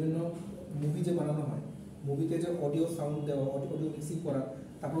ইয়াতে বিভিন্ন মুভি যে বানানো হয়, মুভিতে যে অডিও সাউন্ড দেওয়া, অডিও মিক্সিং করা,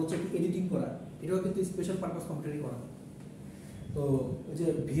 তারপর হচ্ছে এডিটিং করা, এটাও কিন্তু স্পেশাল পারপাস কম্পিউটারই করা। তো ওই যে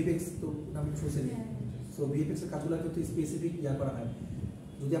ভিএফএক্স তো নাম শুনছেন, সো ভিএফএক্স এর কাজগুলো কিন্তু স্পেসিফিক ইয়া করা হয়।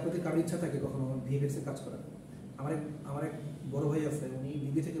 যদি আপনাদের কারোর ইচ্ছা থাকে কখনো ভিএফএক্স এর কাজ করার, আমার এক বড় ভাই আছে, উনি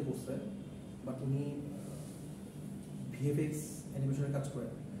বিবিএ থেকে পড়ছে, বাট উনি ভিএফএক্স অ্যানিমেশনের কাজ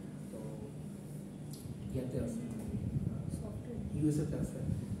করেন, তো ইয়াতে আছে, ইউএসএতে আছে।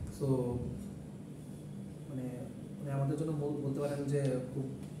 সো মানে আমাদের জন্য বলতে পারেন যে খুব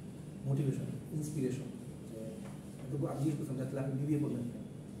মোটিভেশন, ইন্সপিরেশন। যে আপনি জিজ্ঞেস করছেন যাতে আপনি বিবিএ করলেন,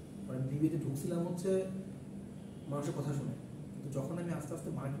 মানে বিবিএতে ঢুকছিলাম হচ্ছে মানুষের কথা শুনে, কিন্তু যখন আমি আস্তে আস্তে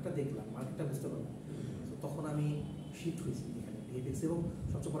মার্কেটটা দেখলাম, মার্কেটটা বুঝতে পারলাম, তো তখন আমি শিফট হয়েছি এখানে ভিএফএক্স। এবং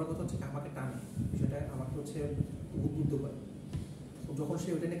সবচেয়ে বড় কথা হচ্ছে কি আমাকে টানে, সেটা আমাকে হচ্ছে উদ্বুদ্ধ করে। তো যখন সে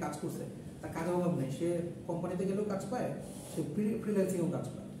ওইটা নিয়ে কাজ করছে, তার কাজের অভাব নেই, সে কোম্পানিতে গেলেও কাজ পায়, সে ফ্রিল্যান্সিংও কাজ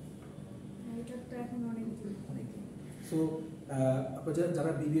পায়। সো আপনারা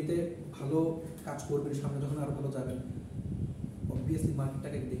যারা বিবিএতে ভালো কাজ করবেন, সামনে যখন আরও ভালো যাবেন, অবভিয়াসলি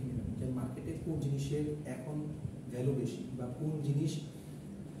মার্কেটটাকে দেখে নেবেন যে মার্কেটে কোন জিনিসের এখন ভ্যালু বেশি, বা কোন জিনিস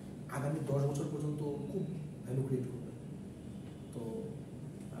আগামী 10 বছর পর্যন্ত খুব ভ্যালু ক্রিয়েট করবে। তো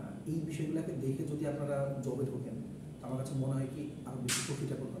এই বিষয়গুলোকে দেখে যদি আপনারা জবে ঢোকেন, আমার কাছে মনে হয় কি আরও বেশি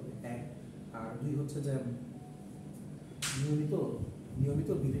প্রফিটেবল হবে, এক। আর দুই হচ্ছে যে নিয়মিত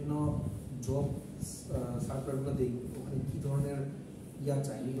বিভিন্ন জব সার্কুলারগুলো দেখবে, ওখানে কী ধরনের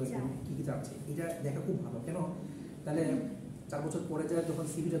চাই, কী কী চাচ্ছে, এটা দেখা খুব ভালো। কেন? তাহলে 4 বছর পরে যায় যখন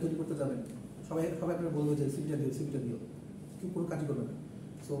সিভিটা তৈরি করতে যাবেন, সবাই আপনারা বলবে যে সিভিটা দিও, কেউ কোনো কাজই করবে না।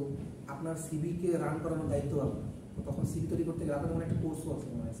 সো আপনার সিভিকে রান করানোর দায়িত্ব আপনার। তো তখন সিভি তৈরি করতে গেলে আপনার মনে একটা কোর্সও আছে,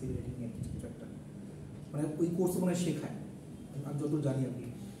 মনে হয় সিভি রেটিং এর কিছু একটা, মানে ওই কোর্সও মনে হয় শেখায়, আমি যতদূর জানি আর কি।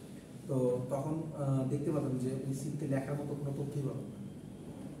 তো তখন দেখতে পাবেন যে ওই সিভিতে লেখার মতো কোনো তথ্যই পাবেন না,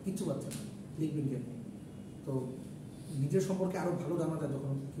 কিচ্ছু পাচ্ছেন না, লিখবেন কি আপনি। তো নিজের সম্পর্কে আরও ভালো জানা যায়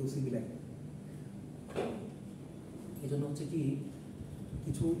যখন কেউ সিভি লেখে। এই জন্য হচ্ছে কি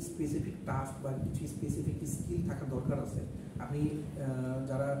কিছু স্পেসিফিক টাস্ক বা কিছু স্পেসিফিক স্কিল থাকার দরকার আছে। আপনি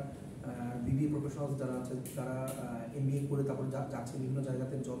যারা বিবিএ প্রফেশনালস যারা আছে, যারা এমবিএ করে তারপর যাচ্ছে বিভিন্ন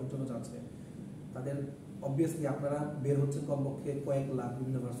জায়গাতে জবের জন্য যাচ্ছে, তাদের অবভিয়াসলি আপনারা বের হচ্ছেন কমপক্ষে কয়েক লাখ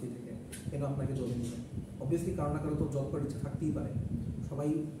বিভিন্ন ইউনিভার্সিটি থেকে, কেন আপনাকে জবে নেবেন? অবভিয়াসলি কারো না কারো তো জব করার ইচ্ছা থাকতেই পারে। সবাই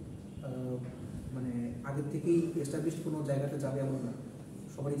মানে আগের থেকেই এস্টাবলিশ কোনো জায়গাতে যাবে এমন না,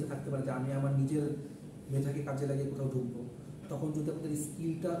 সবার ইচ্ছা থাকতে পারে যে আমি আমার নিজের মেধাকে কাজে লাগিয়ে কোথাও ঢুকবো। তখন যদি আপনাদের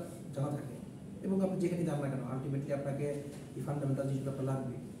স্কিলটা জানা থাকে, এবং আপনি যেখানে যান না কেন, আলটিমেটলি আপনাকে এই ফান্ডামেন্টাল জিনিসগুলো আপনার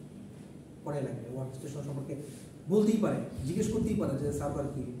লাগবে, পড়াই লাগবে। ওয়ার্ক স্টেশন সম্পর্কে বলতেই পারে, জিজ্ঞেস করতেই পারে যে সার্ভার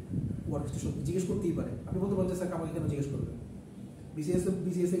কি, ওয়ার্ক স্টেশন জিজ্ঞেস করতেই পারে। আপনি বলতে পারেন যে স্যার আমাকে কেন জিজ্ঞেস করবেন?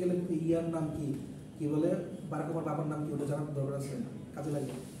 বিসিএসে গেলে ইয়ার নাম কি বলে, বারাক আমার বাবার নাম কি, ওটা জানার দরকার আছে, কাজে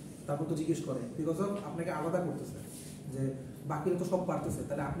লাগবে। তারপর তো জিজ্ঞেস করে, বিকজ অফ আপনাকে আলাদা করতেছে, যে বাকিরা তো সব পারতেছে,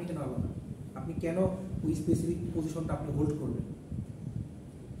 তাহলে আপনি কেন আলাদা? আপনি কেন ওই স্পেসিফিক পজিশনটা আপনি হোল্ড করবেন?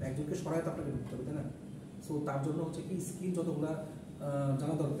 একজনকে সহায়তা আপনাকে ঢুকতে হবে, তাই না? সো তার জন্য হচ্ছে কি স্কিল যতগুলা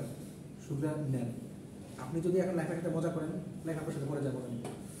জানা দরকার সুবিধা নেন। আপনি যদি এখন লেখাটাতে মজা করেন, লেখাটার সাথে করে যাবেন।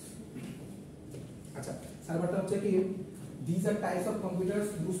 আচ্ছা, সার্ভারটা হচ্ছে কি these are types of computers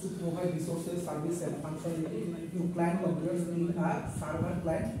used to provide resources, service and functionality to client computers in a server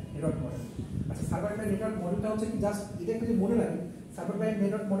client network model. আচ্ছা, সার্ভার ক্লায়েন্ট নেটওয়ার্ক মডেলটা হচ্ছে কি জাস্ট এটা একটু মনে রাখেন। সার্ভার ক্লায়েন্ট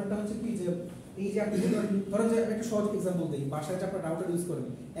নেটওয়ার্ক মডেলটা হচ্ছে কি যে এই যে আপনি ধরেন যে একটা সহজ এক্সাম্পল দিই, বাসায় যে আপনার রাউটার ইউজ করেন,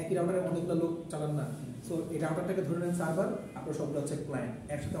 একই রাউটারে অনেকগুলো লোক চালান না। সো এই রাউটারটাকে ধরে নেন সার্ভার, আপনার সবগুলো হচ্ছে ক্লায়েন্ট,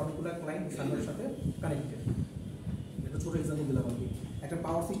 একসাথে অনেকগুলো ক্লায়েন্ট সার্ভারের সাথে কানেক্টেড। একটা ছোট এক্সাম্পল দিলাম আর কি। একটা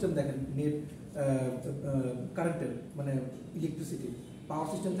পাওয়ার সিস্টেম দেখেন, নেট কারেন্টের মানে ইলেকট্রিসিটি পাওয়ার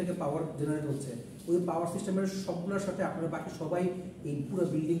সিস্টেম থেকে পাওয়ার জেনারেট হচ্ছে, ওই পাওয়ার সিস্টেমের সবগুলোর সাথে আপনারা বাকি সবাই এই পুরো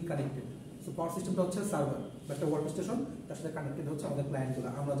বিল্ডিং কানেক্টেড। সো পাওয়ার সিস্টেমটা হচ্ছে সার্ভার বা একটা ওয়ার্ক স্টেশন, তার সাথে কানেক্টেড হচ্ছে আমাদের ক্লায়েন্টগুলো,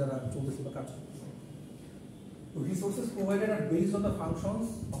 আমরা যারা চলতেছি বা কাজ করতেছি। Resources provided are based on the functions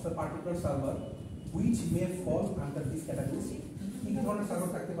of a particular server which may fall under these categories. কি ধরনের সার্ভার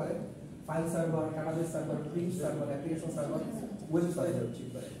থাকতে পারে? File server, database server, print server, application server, web server.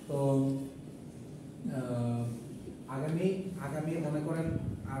 তো আগামী মনে করেন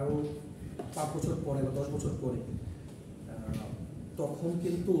আরো 5 বছর পরে বা 10 বছর পরে তখন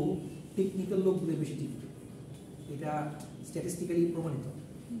কিন্তু টেকনিক্যাল লোকগুলো বেশি টিকবে, এটা স্ট্যাটিস্টিক্যালি প্রমাণিত।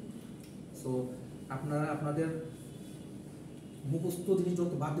 সো আপনারা আপনাদের মুখস্থ জিনিস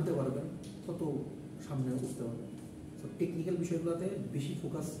যত বাদ দিতে পারবেন তত সামনে উঠতে পারবেন। সো টেকনিক্যাল বিষয়গুলোতে বেশি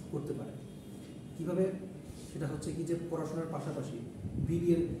ফোকাস করতে পারে। কীভাবে? সেটা হচ্ছে কি যে পড়াশোনার পাশাপাশি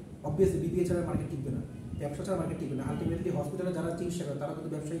অবভিয়াসলি বিবিএ ছাড়া মার্কেট টিকবে না, ব্যবসা ছাড়া মার্কেট টিকবে না। আলটিমেটলি হসপিটালে যারা চিকিৎসা করে তারা কিন্তু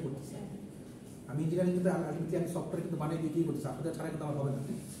ব্যবসায়ী করতেছে। আমি ইঞ্জিনিয়ারিং কিন্তু আলটিমেটলি আমি সফটওয়্যার কিন্তু বানিয়ে বিক্রি করতেছি, আপনাদের ছাড়া কিন্তু আমার হবে না,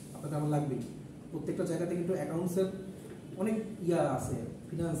 আপনাদের আমার লাগবেই। প্রত্যেকটা জায়গাতে কিন্তু অ্যাকাউন্টসের অনেক আছে,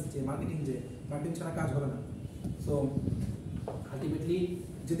 ফিনান্স যে মার্কেটিং ছাড়া কাজ হবে না। সো আলটিমেটলি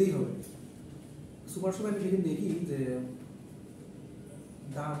যেতেই হবে। সুপার সময় আমি সেদিন দেখি যে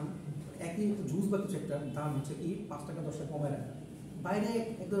দাম একই জুস বা কিছু একটা দাম হচ্ছে কি 5 টাকা 10 টাকা কমায় রাখা, বাইরে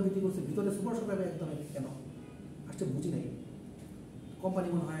একদম বিক্রি করছে, ভিতরে সুপার শপে একদম কেন আসছে বুঝি নাই, কোম্পানি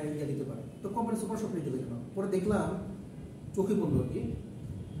মনে হয় ইয়ে দিতে পারে, তো কোম্পানি সুপার শপে দিতে কেন? পরে দেখলাম চোখে পড়লো আর কি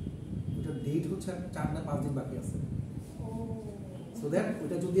ওটার ডেট হচ্ছে 4 না 5 দিন বাকি আছে। সো দ্যাট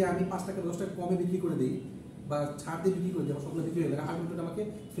ওটা যদি আমি 5 টাকা 10 টাকা কমে বিক্রি করে দিই বা ছাড় দিয়ে বিক্রি করে দিই, আমার সবগুলো বিক্রি হয়ে গেলে আলটিমেটলি আমাকে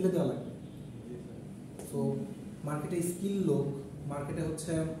ফেলে দেওয়া লাগবে। সো মার্কেটে স্কিল লোক, মার্কেটে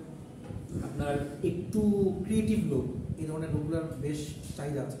হচ্ছে আপনার একটু ক্রিয়েটিভ লোক, এই ধরনের লোকগুলোর বেশ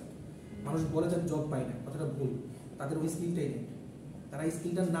চাহিদা আছে। মানুষ বলে যে জব পাই না, কথাটা ভুল, তাদের ওই স্কিলটাই নেই। তারা এই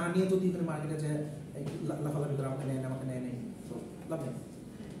স্কিলটা না নিয়ে যদি এখানে মার্কেটে যে লাফালাফি করে আমাকে নেয় নেই, তো লাভ নেই।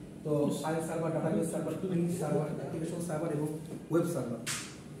 তো file server, database server, print server, application server এবং ওয়েব সার্ভার,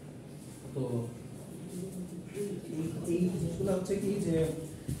 তো এই জিনিসগুলো হচ্ছে কি যে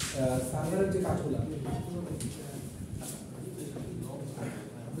সার্ভারের যে কাজগুলো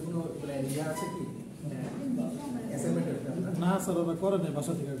কোনো ইয়া আছে কি না স্যার ওরা করে নেই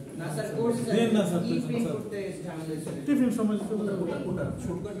বাসা থেকে, না স্যার কোর্স না স্যার করতে ঝামেলা হয়েছে, টিফিন সময় ওটা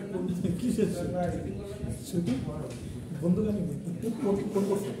শুট করবেন কিসের শুটিং বন্ধু গানি কোন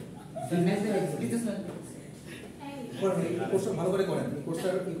কোর্সে কোর্সটা ভালো করে করেন, এই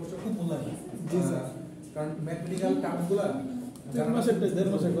কোর্সটা খুব মূল্য আছে। জি স্যার, কারণ ম্যাথমেটিক্যাল টার্মগুলো দেড়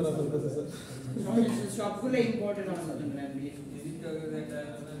মাসে করা চলতেছে স্যার, সবগুলো ইম্পর্টেন্ট আমাদের জন্য।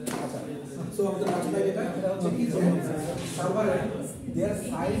 So of the multiply data, server their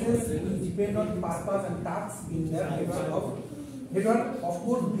sizes depend on purpose and tasks in their network. Of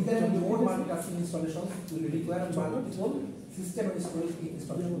course, bigger and more multitasking installations will require multiple system and storage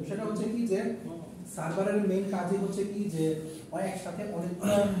installation. সেটা হচ্ছে কি যে সার্ভারের main কাজই হচ্ছে কি যে একসাথে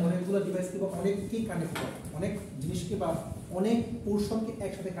অনেকগুলো ডিভাইস কিংবা অনেককে কানেক্ট করা, অনেক জিনিসকে বা অনেক পোর্শনকে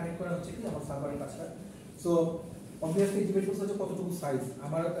একসাথে কানেক্ট করা হচ্ছে কি আমার সার্ভারের কাজটা। সো অবভিয়াসলি ডিপেন্ড করছে যে কতটুকু সাইজ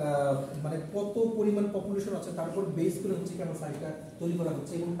আমার, মানে কত পরিমাণ পপুলেশন আছে তার উপর বেস করে হচ্ছে কি আমার সাইজটা তৈরি করা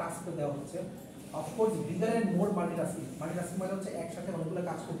হচ্ছে এবং টাস্কটা দেওয়া হচ্ছে। Of course bigger and more multitasking মানে হচ্ছে একসাথে অনেকগুলো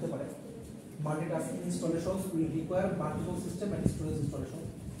কাজ করতে পারে। Multitasking installations will require multiple system and storage installation.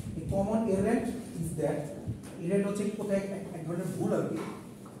 এই কমন এরেন্ট ইজ দ্যাট, এরেন্ট হচ্ছে কি কোথায় এক ধরনের ভুল আর কি,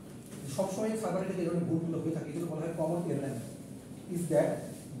 সবসময় সার্ভারের ক্ষেত্রে এই ধরনের ভুলগুলো হয়ে থাকে, যেগুলো বলা হয় common এরেন্ট is that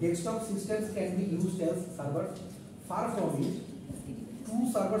desktop systems can be used as server. Far from it, two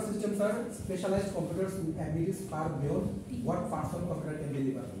server systems are specialized computers with abilities far beyond what personal computer can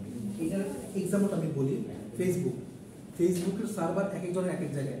deliver. এটার এক্সাম্পল আমি বলি, ফেসবুকের সার্ভার এক একজনের এক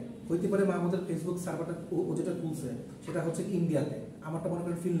এক জায়গায় হইতে পারে। আমাদের ফেসবুক সার্ভারটা ও যেটা খুলছে সেটা হচ্ছে কি ইন্ডিয়াতে, আমারটা মনে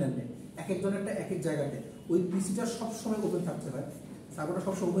করেন ফিনল্যান্ডে, এক একজনেরটা এক এক জায়গাতে। ওই পিসিটা সবসময় ওপেন থাকতে হয়, সার্ভারটা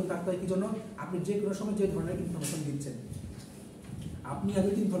সবসময় ওপেন থাকতে হয়। কি জন্য? আপনি যে কোনো সময় যে ধরনের ইনফরমেশন দিচ্ছেন, আপনি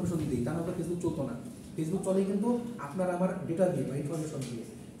আগে ইনফরমেশন দিই, তা না ফেসবুক চলতো না। ফেসবুক চলে কিন্তু আপনার আমার ডেটা দিয়ে বা ইনফরমেশন দিয়ে,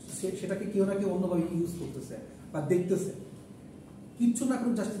 সেটাকে কেউ না কেউ অন্যভাবে ইউজ করতেছে বা দেখতেছে, কিচ্ছু না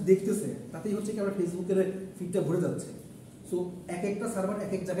করে জাস্ট দেখতেছে, তাতেই হচ্ছে কি আমার ফেসবুকের ফিডটা ভরে যাচ্ছে। সো এক একটা সার্ভার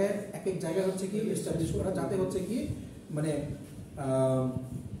এক এক জায়গায় হচ্ছে কি এস্টাবলিশ করা, যাতে হচ্ছে কি মানে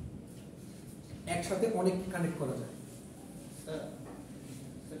একসাথে অনেক কানেক্ট করা যায়।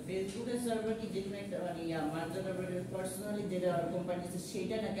 ফেসবুকের সার্ভার কি যেখানে একটা মানে মার্কেটের পার্সোনালি যেটা কোম্পানি আছে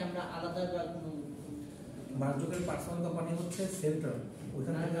সেটা নাকি আমরা আলাদা বা কোনো মার্কেটের পার্সোনাল কোম্পানি হচ্ছে সেন্ট্রাল,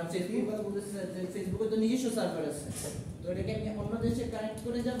 ওখানে হচ্ছে কি কথা বলতেছে যে ফেসবুকের তো নিজস্ব সার্ভার আছে, তো এটাকে আমি অন্য দেশে কানেক্ট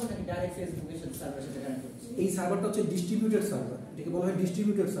করে যাব নাকি ডাইরেক্ট ফেসবুকের সাথে সার্ভারের সাথে কানেক্ট করছি? এই সার্ভারটা হচ্ছে ডিস্ট্রিবিউটেড সার্ভার, এটাকে বলা হয়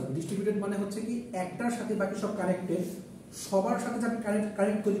ডিস্ট্রিবিউটেড সার্ভার। ডিস্ট্রিবিউটেড মানে হচ্ছে কি একটার সাথে বাকি সব কানেক্টেড, সবার সাথে যে আপনি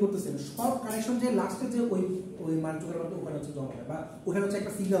কানেক্ট তৈরি করতেছেন, সব কানেকশন যে লাস্টে যে ওই মানচিত্রের মধ্যে ওখানে হচ্ছে জমা হয় বা ওখানে হচ্ছে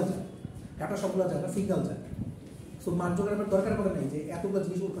একটা সিগন্যাল যায়, ডাটা সবগুলো যায় না, সিগন্যাল যায়। সো মানচিত্রের আপনার দরকার পড়ে নাই যে এতগুলো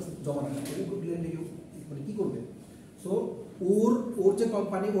জিনিস ওর কাছে জমা রাখা, মানে কি করবে? সো ওর যে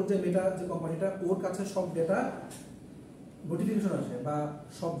কোম্পানি, ওর যে মেটা যে কোম্পানিটা, ওর কাছে সব ডেটা নোটিফিকেশন আসে বা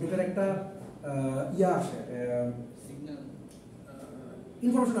সব ডেটার একটা ইয়া আসে, সিগন্যাল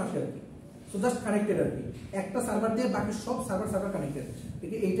ইনফরমেশন আসে আর কি। সো জাস্ট কানেক্টেড আর কি, একটা সার্ভার দিয়ে বাকি সব সার্ভার কানেক্টেড।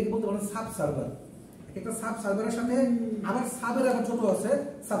 এইটাকে বলতে পারেন সাব সার্ভার। একটা সাব সার্ভারের সাথে আবার সাবের আবার ছোট আছে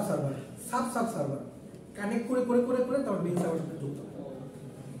sub server, sub server connect করে করে করে করে তারপর মেইন সার্ভারের সাথে যুক্ত।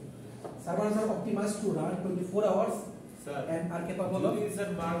 সার্ভারস আর optimised to run 24 hours and are capable of sir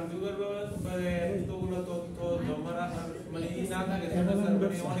mark Zuckerberg এতগুলো তথ্য জমা রাখার মানে ই না থাকে, সেটা স্যার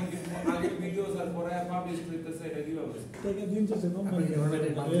মানে অনেক আগে ভিডিও স্যার পরে পাবলিশ করতেছে, এটা কিভাবে? টাকা দিন তো সেরকম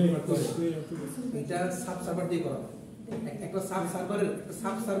এটা সাব সার্ভার দিয়ে করা। একটা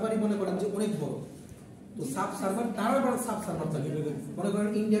সাব সার্ভারই মনে করেন যে অনেক বড়, তো সাব সার্ভার তার আবার সাব সার্ভার থাকে। মনে করেন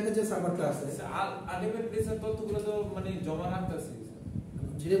ইন্ডিয়াতে যে সার্ভারটা আছে, আলটিমেটলি স্যার তথ্যগুলো তো মানে জমা রাখতেছে,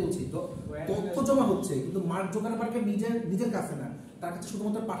 যেটা বলছি তথ্য জমা হচ্ছে, কিন্তু মার্ক জুকারবার্গের নিজের কাছে না, তার কাছে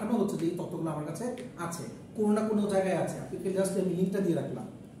শুধুমাত্র পাঠানো হচ্ছে যে এই তথ্যগুলো আমার কাছে আছে, কোনো না কোনো জায়গায় আছে, আপনি জাস্ট আমি লিঙ্কটা দিয়ে রাখলাম,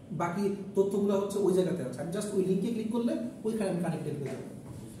 বাকি তথ্যগুলো হচ্ছে ওই জায়গাতে আছে, আমি জাস্ট ওই লিঙ্কে ক্লিক করলে ওইখানে আমি কানেক্টেড হয়ে যাবো,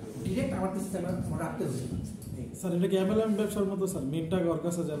 ডিরেক্ট আমার সিস্টেমে আমার রাখতে হচ্ছে। স্যার এটা কি এমএলএম ব্যবসার মতো স্যার, মেনটা ওর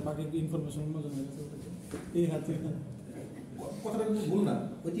কাছে যায়, বাকি ইনফরমেশন অন্যজনের কাছে এই হাতে কথাটা কিন্তু ভুল না,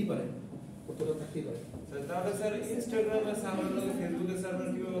 হইতেই পারে, কতটা থাকতেই পারে। তাহলে স্যার ইনস্টাগ্রামে সার্ভার লগে ফেসবুকের সার্ভার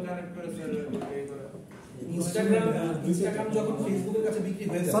কিভাবে কানেক্ট করে স্যার এই করে? ইনস্টাগ্রাম যখন ফেসবুকের কাছে বিক্রি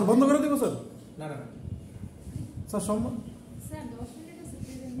হয়ে যায়, স্যার বন্ধ করে দেবো স্যার? না না স্যার সম্ভব স্যার 10 মিনিট আছে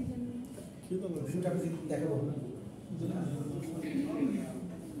প্রেজেন্টেশন কি বলবো ভিডিওটা আমি দেখাবো।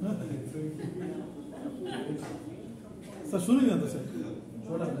 স্যার শুনি না তো স্যার,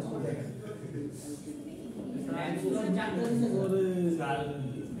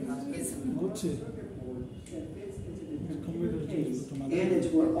 বুঝছি and it's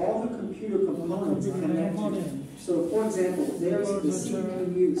where all the computer components connect to. So, for example, there's the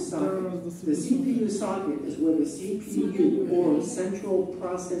CPU socket. The CPU socket is where the CPU, or central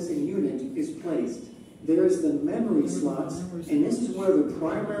processing unit, is placed. There's the memory slots, and this is where the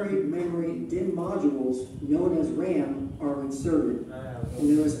primary memory DIMM modules, known as RAM, are inserted. And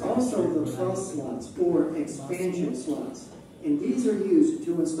there is also the bus slots, or expansion slots. And these are used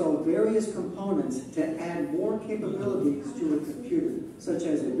to install various components to add more capabilities to a computer, such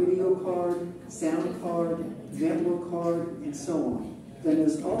as a video card, sound card, network card, and so on. Then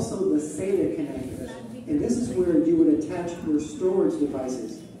there's also the SATA connectors, and this is where you would attach your storage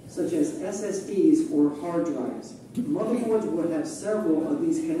devices, such as SSDs or hard drives. Motherboards would have several of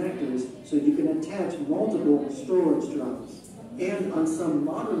these connectors, so you can attach multiple storage drives. And on some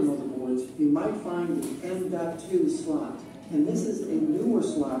modern motherboards, you might find the M.2 slot. And this is a newer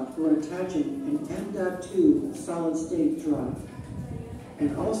slot for attaching an M.2 solid-state drive. And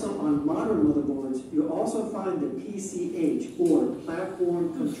also on modern motherboards, you'll also find the PCH, or Platform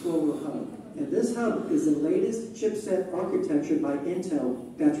Controller Hub. And this hub is the latest chipset architecture by Intel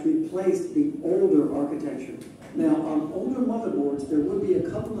that's replaced the older architecture. Now, on older motherboards, there would be a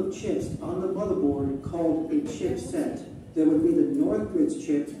couple of chips on the motherboard called a chipset. There would be the North Bridge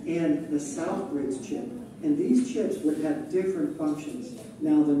chip and the South Bridge chip. And these chips would have different functions.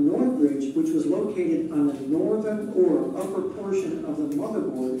 Now, the North Bridge, which was located on the northern or upper portion of the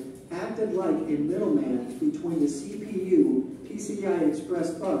motherboard, acted like a middleman between the CPU, PCI Express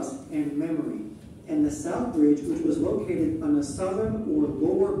bus, and memory. And the South Bridge, which was located on the southern or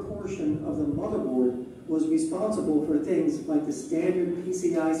lower portion of the motherboard, was responsible for things like the standard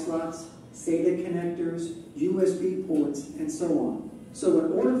PCI slots, SATA connectors, USB ports, and so on. So in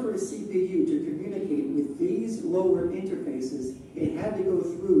order for a CPU to communicate with these lower interfaces, it had to go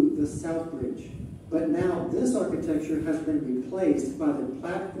through the South Bridge. But now this architecture has been replaced by the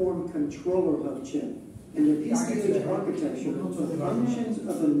Platform Controller Hub chip. And the PCH architecture, the functions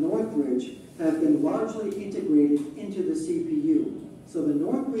of the North Bridge have been largely integrated into the CPU. So the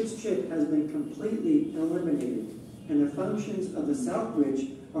North Bridge chip has been completely eliminated, and the functions of the South Bridge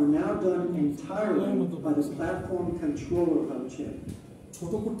are now done entirely by the Platform Controller Hub chip. Now,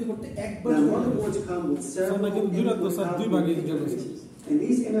 motherboards come with several input-output interfaces, and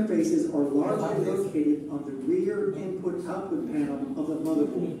these interfaces are largely located on the rear input-output panel of the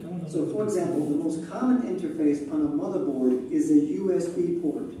motherboard. So, for example, the most common interface on a motherboard is the USB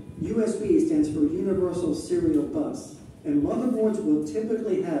port. USB stands for Universal Serial Bus, and motherboards will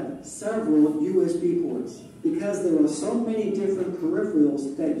typically have several USB ports because there are so many different peripherals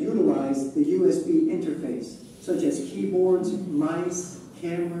that utilize the USB interface, such as keyboards, mice,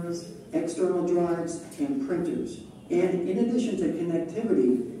 cameras, external drives, and printers. And in addition to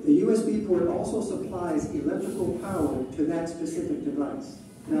connectivity, the USB port also supplies electrical power to that specific device.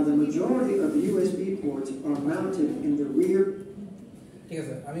 Now, the majority of USB ports are mounted in the rear. ঠিক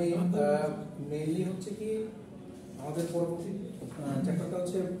আছে, আমি mainly হচ্ছে কি আমাদের পরবর্তী চ্যাপ্টারটা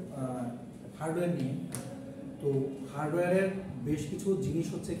হচ্ছে hardware নিয়ে। তো হার্ডওয়্যারের বেশ কিছু জিনিস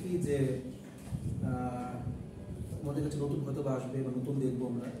হচ্ছে কি যে আমাদের কাছে নতুন হয়তো বা আসবে বা নতুন দেখবো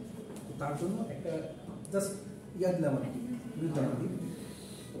আমরা, তো তার জন্য একটা জাস্ট ইয়াদ দিলাম আর কি, বুঝলাম আর কি।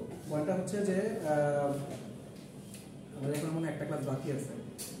 তো পয়েন্টটা হচ্ছে যে আমাদের এখন মনে একটা ক্লাস বাকি আছে,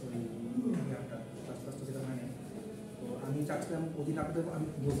 ওই ক্লাসটা যেটা হয় না। তো আমি চাচ্ছিলাম ওদিন আপনাদের, আমি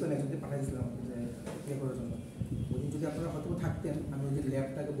বলছিলাম একজনকে পাঠিয়ে দিয়েছিলাম যে ইয়ে করার জন্য, ওদিন যদি আপনারা হয়তো থাকতেন, আমি ওই যে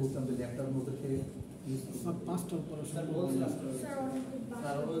ল্যাবটাকে বলতাম যে ল্যাবটার মধ্যে পাঁচটার পরে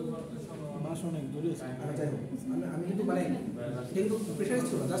আমি কিন্তু মানে কিন্তু প্রেশারে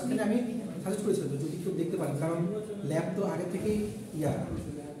ছিল, জাস্ট কিন্তু আমি সাজেস্ট করেছিলাম যদি কেউ দেখতে পারেন, কারণ ল্যাব তো আগে থেকেই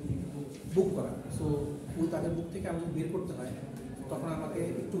বুক করা। সো ওই তাদের বুক থেকে আমাকে বের করতে হয়, তখন আমাকে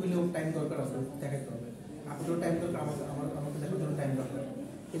একটু হলেও টাইম দরকার আছে, দেখাতে হবে। আপনার টাইম দরকার, আমাকে দেখার জন্য টাইম দরকার,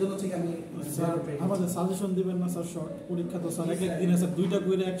 এই জন্য হচ্ছে আমি স্যার আমাদের সাজেশন দিবেন না স্যার? শর্ট পরীক্ষা তো স্যার এক দিনে স্যার 2টা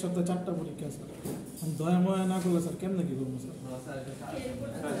করে এক সপ্তাহে 4টা পরীক্ষা স্যার, দয়া ময়া না করলে স্যার কেমনে কি করবো স্যার?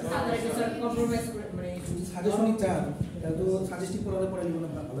 সাজেশনই চান, তো সাজেস্টিভ পড়ালে পরে জীবনে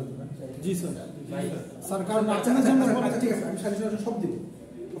ভালো হবে না। জি স্যার, স্যার কারণ বাচ্চাদের জন্য ঠিক আছে, আমি সাজেশন সব দিব।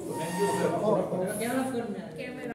 ক্যামেরা অফ করবেন।